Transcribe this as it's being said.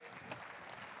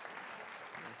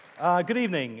Good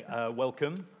evening.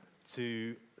 Welcome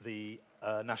to the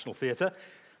National Theatre.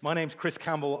 My name's Chris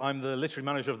Campbell. I'm the literary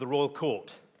manager of the Royal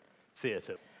Court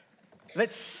Theatre.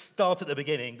 Let's start at the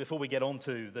beginning before we get on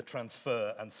to the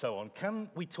transfer and so on. Can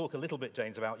we talk a little bit,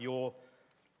 James, about your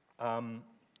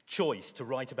choice to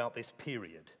write about this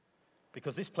period?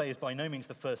 Because this play is by no means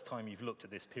the first time you've looked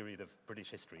at this period of British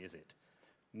history, is it?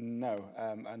 No,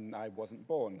 and I wasn't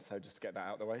born, so just to get that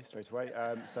out of the way straight away.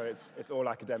 So it's all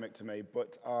academic to me,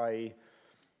 but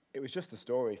it was just the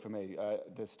story for me.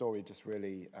 The story just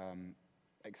really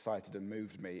excited and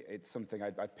moved me. It's something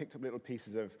I picked up little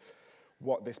pieces of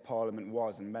what this Parliament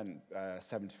was and meant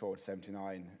 74 to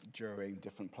 79 during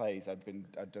different plays. I'd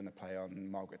done a play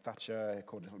on Margaret Thatcher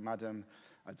called Little Madam.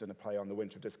 I'd done a play on the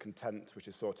Winter of Discontent, which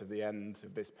is sort of the end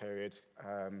of this period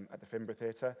at the Finborough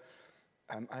Theatre.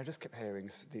 And I just kept hearing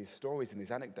these stories and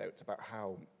these anecdotes about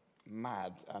how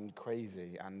mad and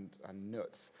crazy and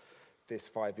nuts this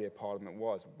 5-year Parliament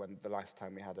was when the last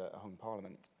time we had a hung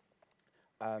Parliament.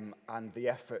 And the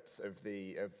efforts of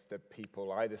the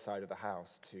people either side of the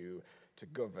House to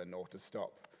govern or to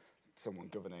stop someone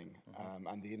governing,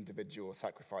 and the individual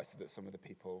sacrifices that some of the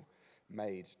people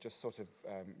made just sort of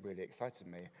really excited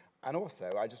me. And also,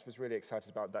 I just was really excited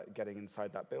about that getting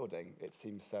inside that building. It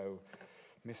seems so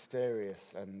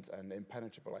mysterious and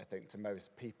impenetrable, I think, to most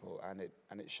people, and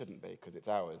it shouldn't be, because it's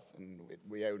ours and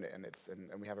we own it,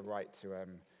 and we have a right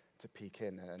to peek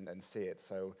in and see it.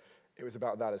 So it was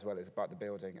about that as well as about the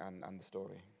building and the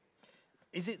story.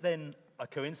 Is it then a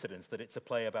coincidence that it's a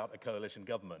play about a coalition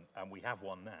government, and we have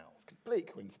one now? It's a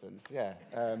complete coincidence, yeah.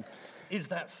 Is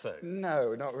that so?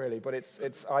 No, not really, but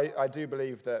I do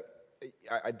believe that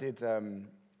I did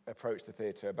approached the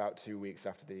theatre about 2 weeks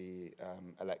after the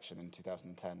election in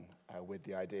 2010 with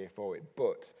the idea for it,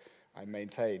 but I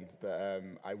maintain that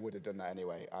I would have done that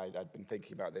anyway. I'd been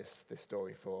thinking about this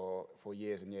story for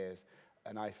years and years,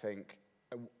 and I think,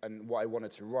 and what I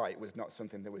wanted to write was not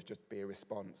something that was just be a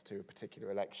response to a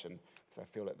particular election, because I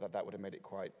feel that would have made it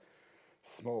quite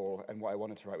small, and what I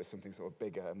wanted to write was something sort of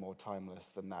bigger and more timeless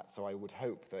than that. So I would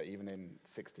hope that even in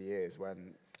 60 years,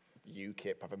 when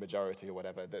UKIP have a majority or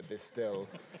whatever, that there's still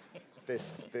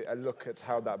a look at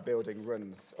how that building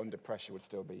runs under pressure would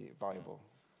still be viable.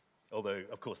 Although,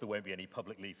 of course, there won't be any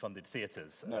publicly funded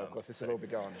theatres. No, of course, this will all be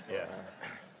gone. Yeah.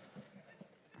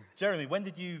 Jeremy, when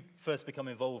did you first become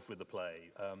involved with the play?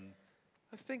 I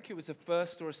think it was a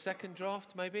first or a second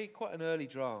draft, maybe, quite an early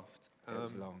draft. It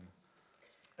was long.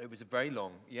 It was a very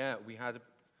long, yeah. We had,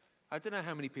 I don't know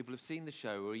how many people have seen the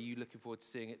show, or are you looking forward to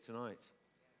seeing it tonight?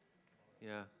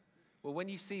 Yeah. Well, when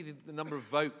you see the number of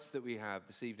votes that we have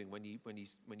this evening, when you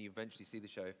eventually see the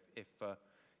show, if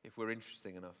we're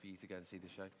interesting enough for you to go and see the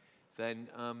show, then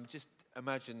just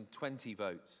imagine 20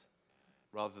 votes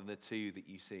rather than the 2 that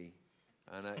you see,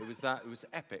 and it was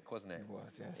epic, wasn't it? It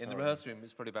was, yeah. In the rehearsal room, it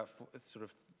was probably about sort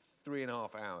of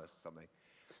 3.5 hours or something.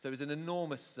 So it was an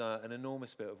enormous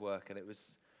bit of work, and it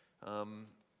was the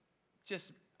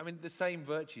same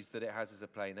virtues that it has as a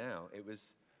play now. It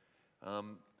was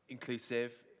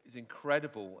inclusive. It's an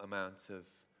incredible amount of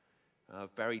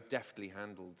very deftly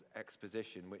handled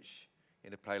exposition, which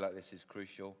in a play like this is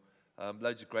crucial.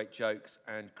 Loads of great jokes,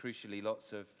 and crucially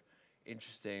lots of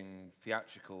interesting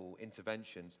theatrical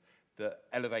interventions that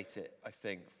elevate it, I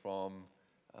think, from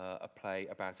a play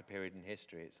about a period in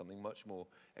history. It's something much more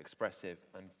expressive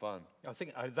and fun. I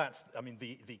think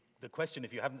the question,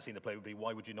 if you haven't seen the play, would be,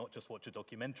 why would you not just watch a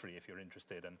documentary if you're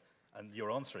interested? And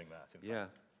you're answering that, in fact. Yeah.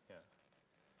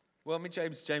 Well, I mean,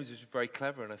 James was very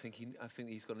clever, and I think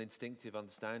he's got an instinctive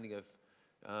understanding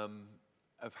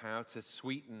of how to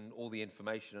sweeten all the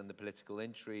information and the political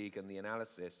intrigue and the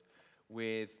analysis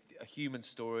with a human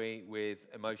story, with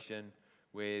emotion,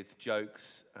 with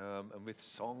jokes, and with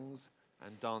songs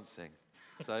and dancing.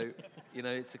 So,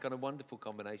 it's a kind of wonderful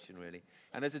combination, really.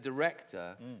 And as a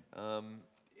director,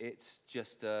 it's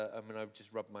just, I've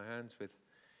just rubbed my hands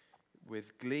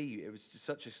with glee. It was just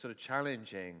such a sort of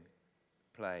challenging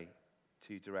play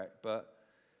to direct, but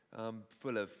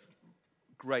full of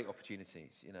great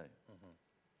opportunities,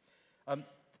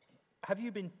 Have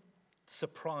you been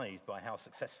surprised by how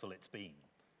successful it's been?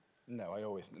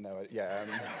 No, yeah.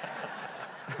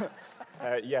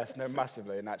 Yes, no,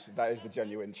 massively, and actually that is the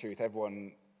genuine truth.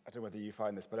 Everyone, I don't know whether you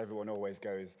find this, but everyone always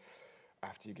goes,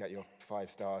 after you get your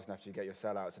 5 stars and after you get your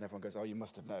sellouts, and everyone goes, oh, you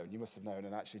must have known,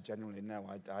 and actually genuinely no,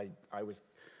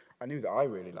 I knew that I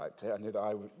really liked it. I knew that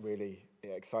I was really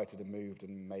excited and moved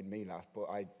and made me laugh. But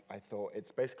I thought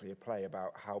it's basically a play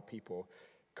about how people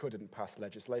couldn't pass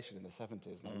legislation in the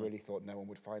 70s. And I really thought no one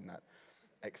would find that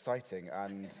exciting.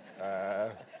 And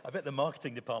I bet the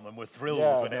marketing department were thrilled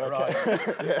yeah, when it okay.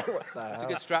 arrived. It's a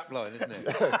good strapline, isn't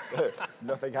it?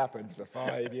 Nothing happened for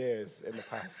 5 years in the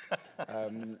past.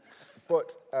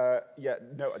 Yeah,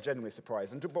 no, genuinely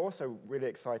surprised, but also really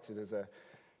excited as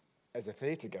a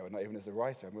theatre goer, not even as a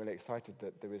writer. I'm really excited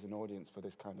that there is an audience for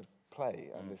this kind of play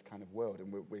and this kind of world.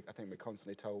 And I think we're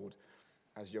constantly told,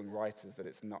 as young writers, that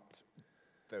it's not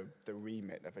the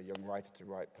remit of a young writer to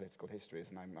write political histories.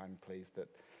 And I'm pleased that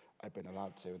I've been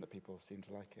allowed to, and that people seem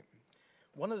to like it.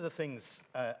 One of the things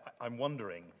I'm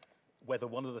wondering whether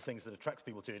one of the things that attracts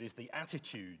people to it is the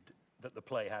attitude that the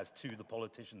play has to the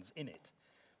politicians in it.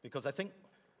 Because I think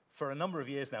for a number of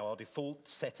years now, our default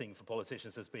setting for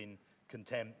politicians has been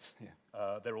contempt.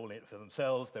 Yeah. They're all in it for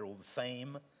themselves. They're all the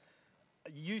same.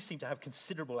 You seem to have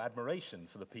considerable admiration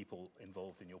for the people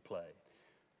involved in your play.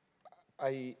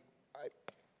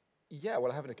 Yeah,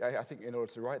 well, I think in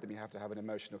order to write them, you have to have an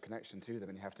emotional connection to them,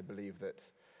 and you have to believe that,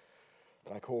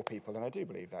 like all people, and I do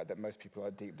believe that most people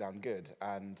are deep down good.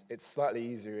 And it's slightly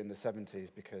easier in the 70s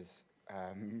because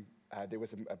there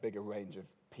was a bigger range of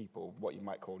people, what you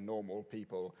might call normal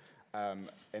people,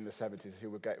 in the 70s who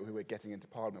were getting into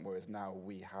Parliament, whereas now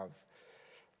we have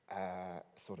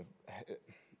sort of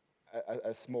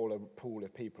a smaller pool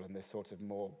of people, and they're sort of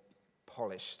more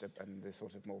polished and they're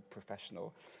sort of more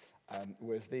professional.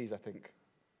 Whereas these, I think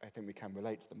we can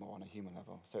relate to them more on a human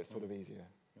level, so it's sort of easier.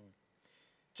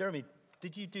 Jeremy,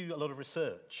 did you do a lot of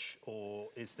research, or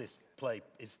is this play,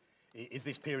 is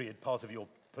this period part of your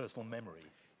personal memory?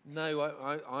 No,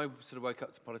 I sort of woke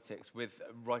up to politics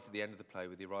right at the end of the play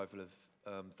with the arrival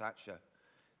of Thatcher.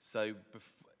 So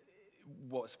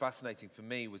what's fascinating for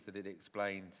me was that it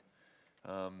explained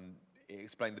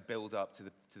the build-up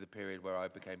to the period where I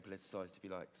became politicised, if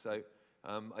you like. So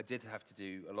I did have to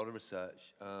do a lot of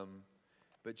research,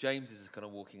 but James is a kind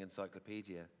of walking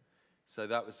encyclopedia. So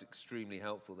that was extremely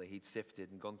helpful that he'd sifted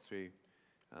and gone through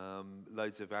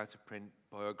loads of out-of-print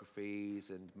biographies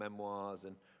and memoirs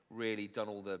and really done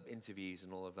all the interviews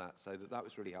and all of that. So that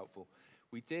was really helpful.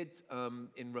 We did,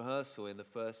 in rehearsal in the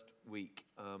first week,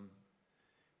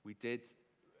 we did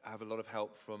have a lot of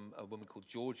help from a woman called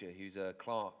Georgia, who's a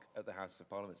clerk at the House of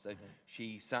Parliament. So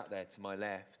she sat there to my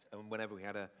left, and whenever we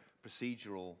had a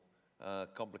procedural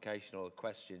complication or a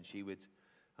question, she would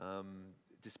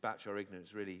dispatch our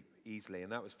ignorance really easily,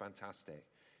 and that was fantastic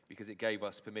because it gave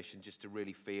us permission just to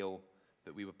really feel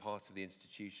that we were part of the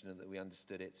institution and that we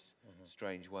understood its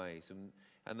strange ways.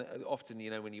 And often,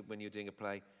 you know, when you're doing a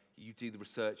play, you do the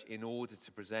research in order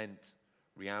to present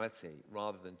reality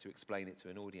rather than to explain it to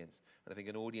an audience. And I think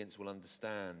an audience will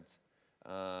understand.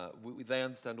 They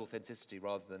understand authenticity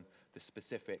rather than the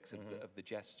specifics of the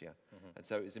gesture. And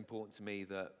so it was important to me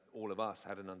that all of us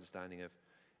had an understanding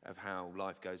of how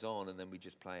life goes on, and then we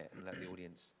just play it and let the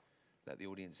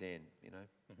audience in, you know.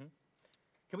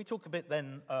 Can we talk a bit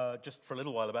then, just for a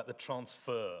little while, about the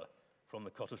transfer from the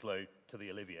Cottesloe to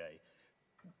the Olivier?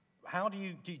 How do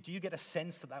you get a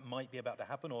sense that might be about to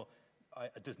happen, or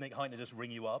does Nick Hytner just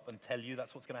ring you up and tell you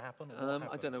that's what's going to happen?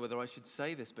 I don't know whether I should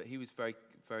say this, but he was very,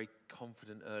 very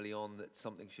confident early on that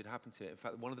something should happen to it. In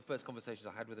fact, one of the first conversations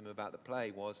I had with him about the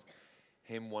play was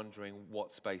him wondering what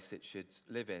space it should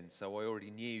live in. So I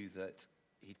already knew that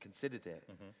he'd considered it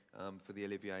for the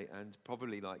Olivier, and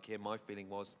probably like him, my feeling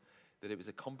was that it was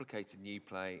a complicated new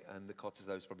play, and the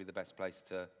Cottesloe was probably the best place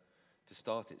to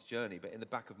start its journey. But in the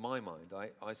back of my mind,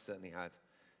 I certainly had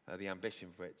the ambition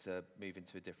for it to move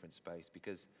into a different space,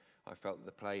 because I felt that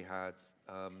the play had,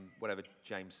 whatever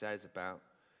James says about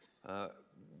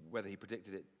whether he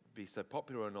predicted it be so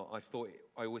popular or not,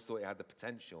 I always thought it had the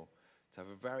potential to have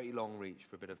a very long reach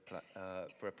for a bit of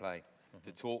for a play,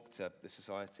 to talk to the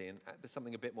society, and there's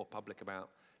something a bit more public about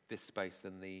this space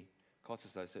than the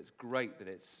Cottesloe, so it's great that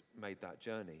it's made that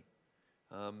journey.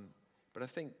 But I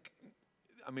think,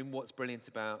 I mean, what's brilliant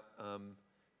about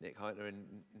Nick Hytner and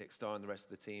Nick Starr and the rest of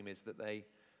the team is that they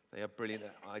are brilliant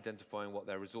at identifying what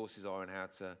their resources are and how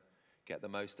to get the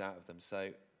most out of them. So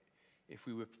if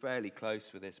we were fairly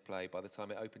close with this play, by the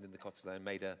time it opened in the Cottesloe and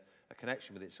made a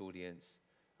connection with its audience,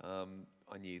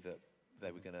 I knew that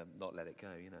they were going to not let it go,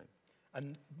 you know.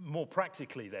 And more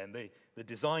practically then, the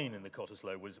design in the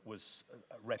Cottesloe was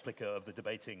a replica of the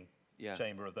debating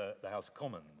chamber of the House of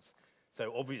Commons.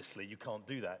 So obviously you can't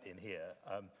do that in here.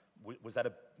 Was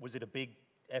it a big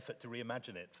effort to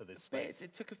reimagine it for this space?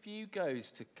 It took a few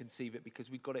goes to conceive it, because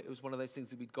it was one of those things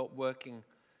that we'd got working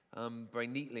very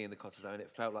neatly in the Cottesloe, and it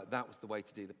felt like that was the way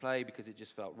to do the play because it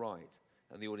just felt right.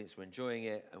 And the audience were enjoying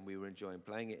it, and we were enjoying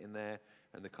playing it in there,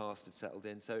 and the cast had settled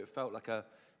in. So it felt like a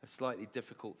slightly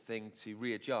difficult thing to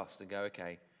readjust and go,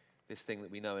 okay, this thing that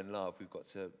we know and love, we've got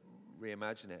to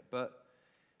reimagine it. But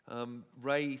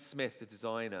Ray Smith, the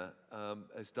designer,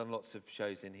 has done lots of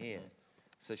shows in here,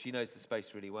 so she knows the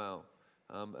space really well.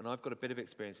 And I've got a bit of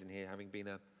experience in here, having been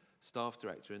a staff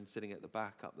director and sitting at the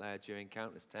back up there during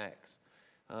countless techs.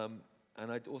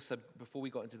 And I'd also, before we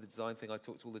got into the design thing, I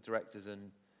talked to all the directors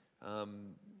and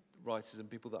writers and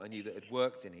people that I knew that had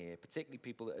worked in here, particularly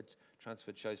people that had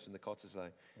transferred shows from the Cottesloe.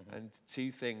 And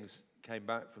two things came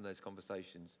back from those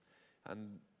conversations.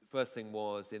 And the first thing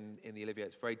was, in the Olivier,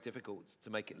 it's very difficult to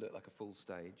make it look like a full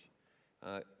stage.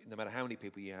 No matter how many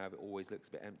people you have, it always looks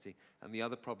a bit empty. And the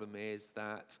other problem is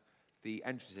that the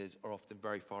entrances are often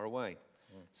very far away.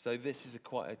 So this is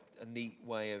quite a neat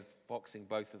way of boxing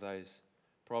both of those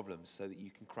problems so that you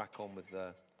can crack on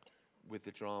with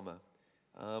the drama.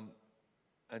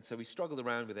 And so we struggled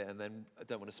around with it, and then, I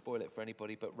don't want to spoil it for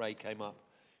anybody, but Ray came up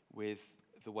with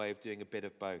the way of doing a bit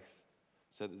of both,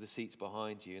 so that the seats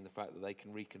behind you and the fact that they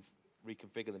can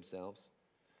reconfigure themselves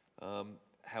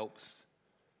helps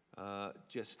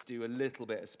just do a little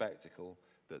bit of spectacle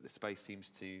that the space seems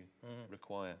to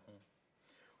require.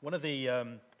 One of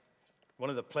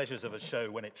the pleasures of a show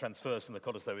when it transfers from the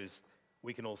Cottesloe is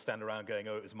we can all stand around going,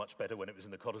 oh, it was much better when it was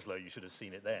in the Cottesloe, you should have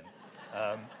seen it then.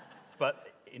 But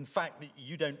in fact,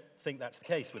 you don't think that's the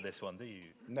case with this one, do you?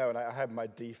 No, and I have my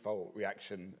default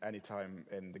reaction anytime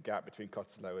in the gap between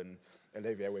Cottesloe and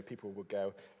Olivier, where people would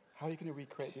go, how are you going to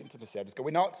recreate the intimacy? I just go, we're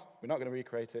not going to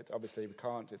recreate it. Obviously, we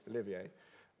can't. It's Olivier.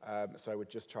 So I would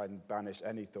just try and banish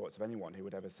any thoughts of anyone who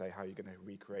would ever say, how are you going to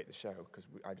recreate the show? Because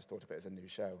I just thought of it as a new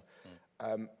show.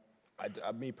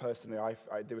 Me personally,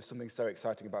 there was something so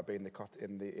exciting about being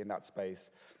in that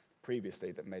space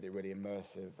previously that made it really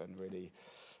immersive and really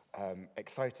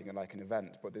exciting and like an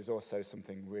event. But there's also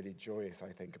something really joyous,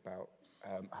 I think, about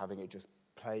having it just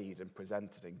played and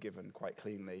presented and given quite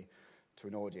cleanly to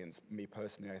an audience. Me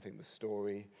personally, I think the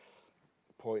story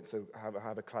points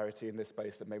have a clarity in this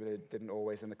space that maybe they didn't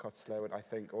always in the Cottesloe. And I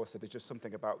think also there's just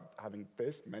something about having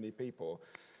this many people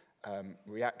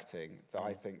reacting that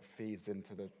I think feeds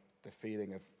into the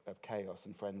feeling of chaos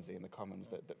and frenzy in the Commons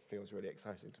that feels really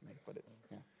exciting to me. But it's,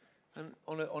 yeah. And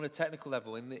on a technical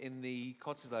level, in the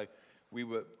Cottesloe, we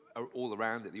were all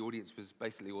around it. The audience was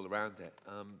basically all around it.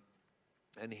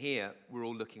 And here, we're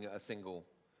all looking at a single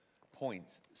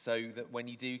point, so that when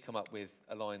you do come up with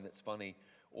a line that's funny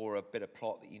or a bit of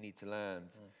plot that you need to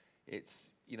land, it's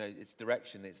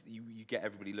direction. You get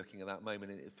everybody looking at that moment,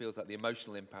 and it feels like the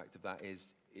emotional impact of that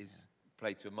is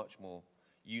played to a much more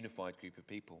unified group of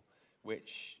people,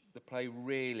 which the play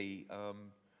really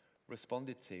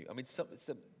responded to. I mean,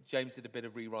 James did a bit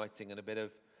of rewriting and a bit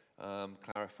of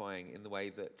clarifying in the way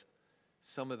that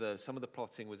some of the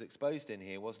plotting was exposed in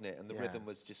here, wasn't it? And the rhythm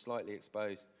was just slightly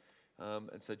exposed.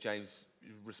 And so James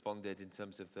responded in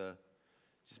terms of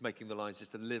just making the lines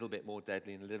just a little bit more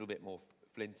deadly and a little bit more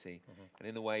flinty, and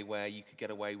in a way where you could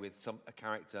get away with a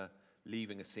character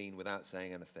leaving a scene without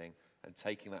saying anything and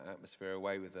taking that atmosphere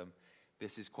away with them.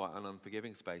 This is quite an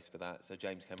unforgiving space for that. So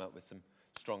James came up with some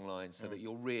strong lines so that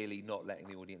you're really not letting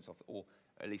the audience off, or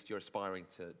at least you're aspiring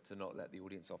to not let the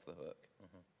audience off the hook.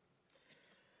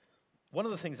 One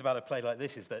of the things about a play like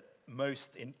this is that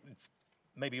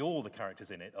maybe all the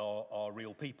characters in it are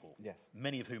real people, Yes.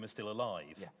 many of whom are still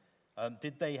alive. Yeah.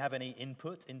 Did they have any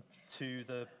input into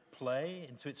the play,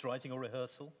 into its writing or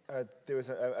rehearsal? There was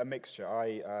a mixture.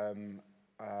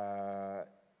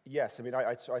 Yes, I mean,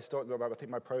 I think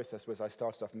my process was I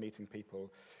started off meeting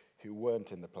people who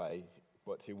weren't in the play,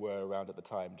 but who were around at the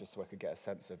time, just so I could get a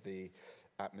sense of the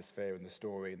atmosphere and the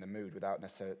story and the mood without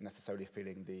necessarily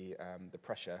feeling the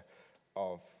pressure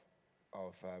of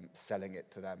selling it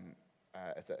to them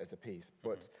as a piece.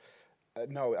 But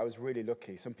no, I was really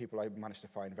lucky. Some people I managed to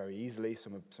find very easily.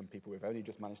 Some people we've only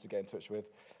just managed to get in touch with.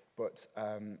 But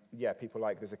people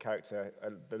like, there's a character,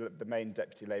 the main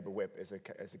deputy Labour whip is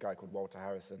a guy called Walter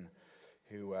Harrison,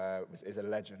 who is a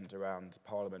legend around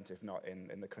Parliament, if not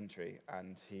in the country.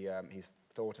 And he's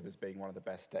thought of as being one of the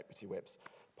best deputy whips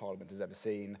Parliament has ever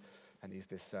seen. And he's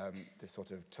this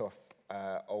sort of tough,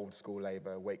 old school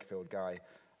Labour, Wakefield guy.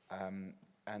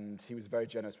 And he was very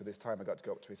generous with his time. I got to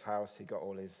go up to his house. He got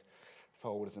all his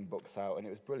folders and books out, and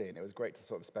it was brilliant. It was great to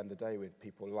sort of spend a day with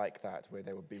people like that, where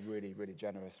they would be really, really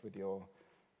generous with your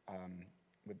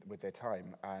with their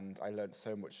time. And I learned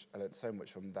so much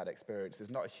from that experience.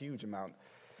 There's not a huge amount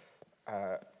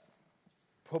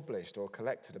published or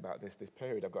collected about this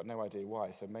period. I've got no idea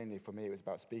why. So mainly for me, it was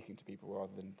about speaking to people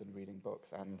rather than reading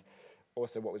books. And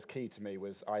also, what was key to me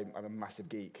was I'm a massive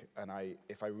geek, and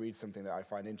if I read something that I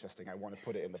find interesting, I want to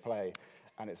put it in the play.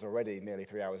 And it's already nearly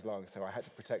 3 hours long, so I had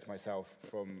to protect myself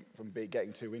from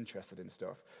getting too interested in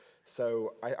stuff.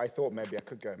 So I thought maybe I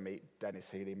could go and meet Dennis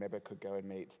Healy, maybe I could go and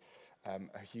meet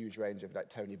a huge range of like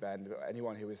Tony Benn,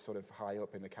 anyone who was sort of high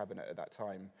up in the cabinet at that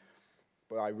time.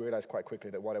 But I realized quite quickly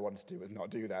that what I wanted to do was not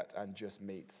do that and just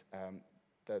meet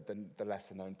the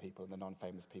lesser-known people and the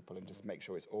non-famous people and just make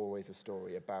sure it's always a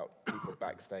story about people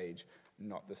backstage,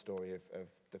 not the story of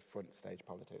the front stage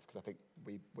politics, because I think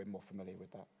we're more familiar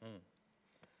with that.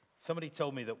 Somebody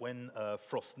told me that when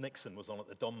Frost Nixon was on at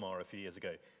the Donmar a few years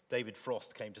ago, David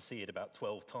Frost came to see it about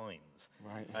 12 times.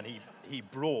 Right. And he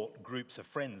brought groups of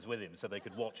friends with him so they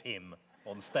could watch him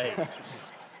on stage.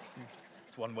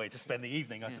 It's one way to spend the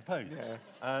evening, I suppose. Yeah.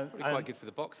 Probably quite good for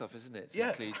the box office, isn't it? To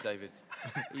include David,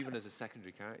 even as a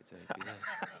secondary character.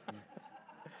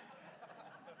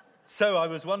 So I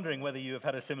was wondering whether you have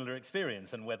had a similar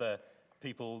experience and whether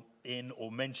people in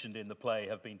or mentioned in the play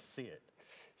have been to see it.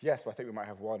 Yes, well, I think we might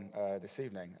have one this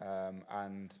evening,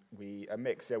 and a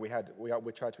mix. Yeah, we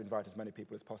tried to invite as many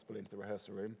people as possible into the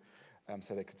rehearsal room,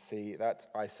 so they could see that.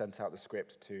 I sent out the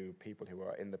script to people who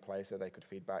were in the play, so they could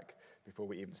feed back before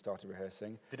we even started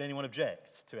rehearsing. Did anyone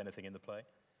object to anything in the play?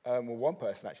 Well, one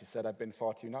person actually said I'd been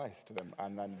far too nice to them,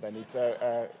 and then they need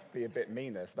to be a bit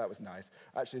meaner. So that was nice.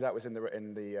 Actually, that was in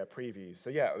the previews. So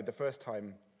yeah, the first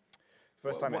time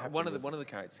it happened. One of the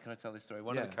characters. Can I tell this story?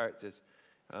 One of the characters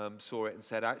saw it and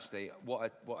said, actually,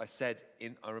 what I said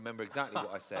I remember exactly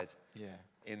what I said.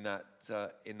 In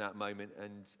that moment,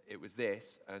 and it was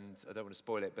this, and I don't want to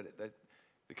spoil it, but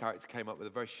the character came up with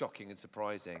a very shocking and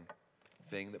surprising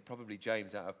thing that probably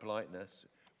James, out of politeness,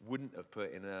 wouldn't have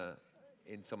put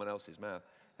in someone else's mouth.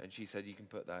 And she said, you can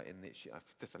put that in this.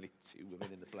 There's only 2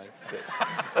 women in the play.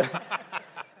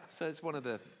 So it's one of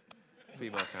the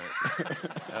female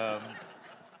characters.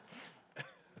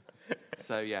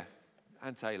 So yeah,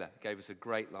 Anne Taylor gave us a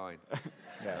great line.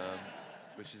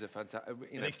 Which is a fantastic...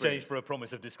 In exchange for a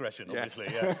promise of discretion, obviously,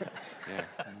 yeah.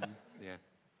 Yeah.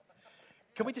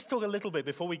 Can we just talk a little bit,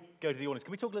 before we go to the audience,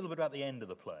 can we talk a little bit about the end of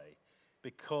the play?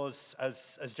 Because,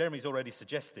 as Jeremy's already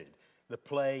suggested, the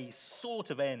play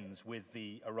sort of ends with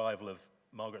the arrival of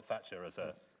Margaret Thatcher as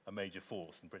a major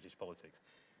force in British politics.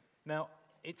 Now,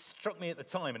 it struck me at the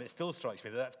time, and it still strikes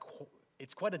me, that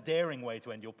it's quite a daring way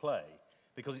to end your play,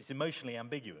 because it's emotionally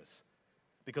ambiguous.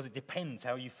 Because it depends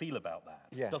how you feel about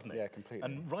that, doesn't it? Yeah, completely.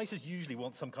 And writers usually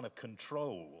want some kind of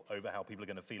control over how people are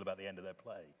going to feel about the end of their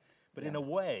play. But in a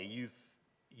way,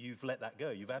 you've let that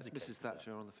go. You've abdicated. Mrs.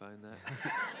 Thatcher on the phone there.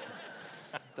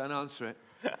 Don't answer it.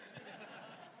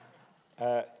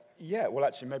 Well,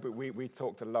 actually, maybe we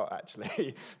talked a lot,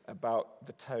 actually, about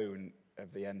the tone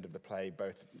of the end of the play,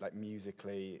 both like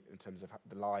musically, in terms of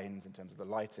the lines, in terms of the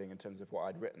lighting, in terms of what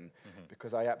I'd written,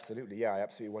 because I absolutely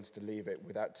wanted to leave it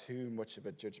without too much of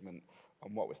a judgment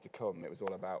on what was to come. It was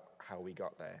all about how we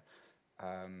got there.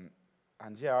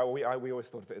 We always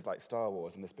thought of it as like Star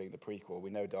Wars, and this being the prequel.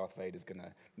 We know Darth Vader's going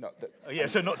to...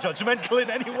 so not judgmental in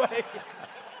any way.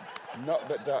 Not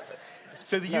that...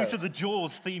 So the use of the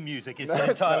Jaws theme music is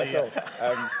entirely...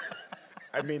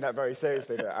 I mean that very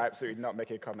seriously. That I absolutely not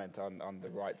making a comment on the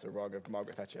rights or wrong of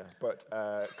Margaret Thatcher, but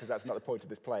because that's not the point of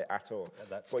this play at all.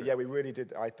 But yeah, we really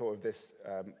did. I thought of this.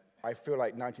 I feel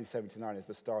like 1979 is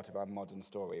the start of our modern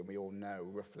story, and we all know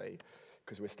roughly,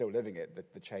 because we're still living it,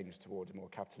 the change towards a more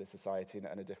capitalist society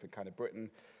and a different kind of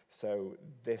Britain. So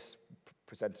this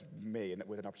presented me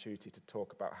with an opportunity to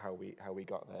talk about how we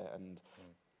got there, and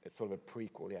it's sort of a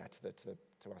prequel,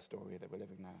 to our story that we're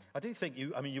living now. I do think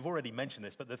you've already mentioned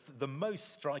this, but the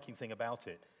most striking thing about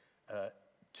it,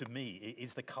 to me,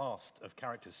 is the cast of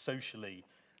characters socially,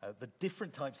 the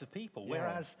different types of people.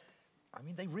 Whereas,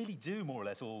 they really do more or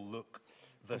less all look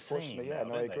the same. Unfortunately,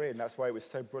 I agree, and that's why it was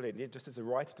so brilliant. Just as a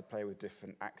writer to play with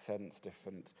different accents,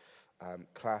 different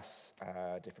class,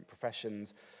 different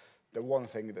professions. The one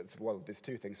thing there's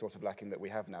 2 things sort of lacking that we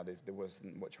have now. There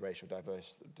wasn't much racial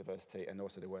diversity, and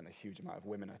also there weren't a huge amount of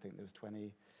women. I think there was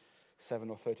 27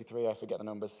 or 33, I forget the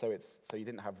numbers. So you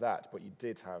didn't have that, but you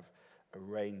did have a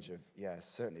range of,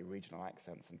 certainly regional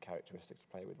accents and characteristics to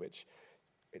play with, which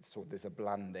there's a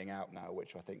blanding out now,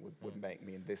 which I think would make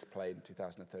me in this play in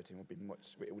 2013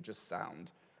 it would just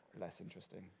sound less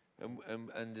interesting.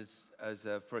 And as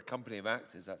for a company of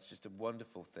actors, that's just a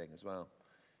wonderful thing as well.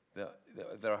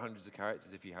 There are hundreds of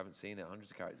characters, if you haven't seen it, hundreds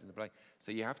of characters in the play.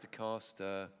 So you have to cast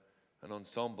an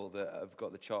ensemble that have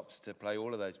got the chops to play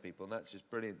all of those people, and that's just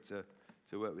brilliant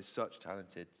to work with such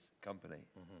talented company.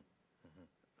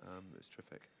 It's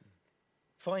terrific.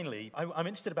 Finally, I'm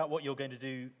interested about what you're going to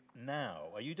do now.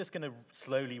 Are you just going to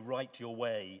slowly write your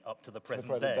way up to the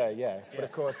present day? Yeah. But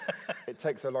of course, it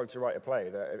takes so long to write a play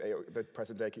that the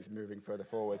present day keeps moving further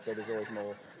forward, so there's always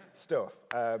more stuff.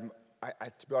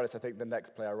 To be honest, I think the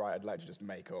next play I write, I'd like to just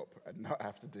make up and not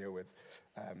have to deal with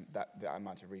that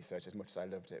amount of research as much as I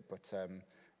loved it. But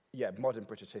modern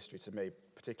British history to me,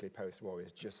 particularly post-war,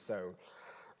 is just so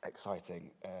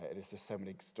exciting. There's just so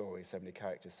many stories, so many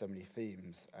characters, so many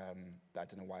themes that I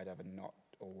don't know why I'd ever not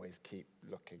always keep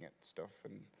looking at stuff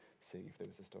and seeing if there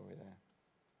was a story there.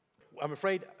 I'm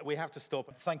afraid we have to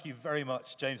stop. Thank you very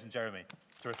much, James and Jeremy.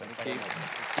 Terrific. Thank you.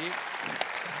 Thank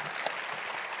you.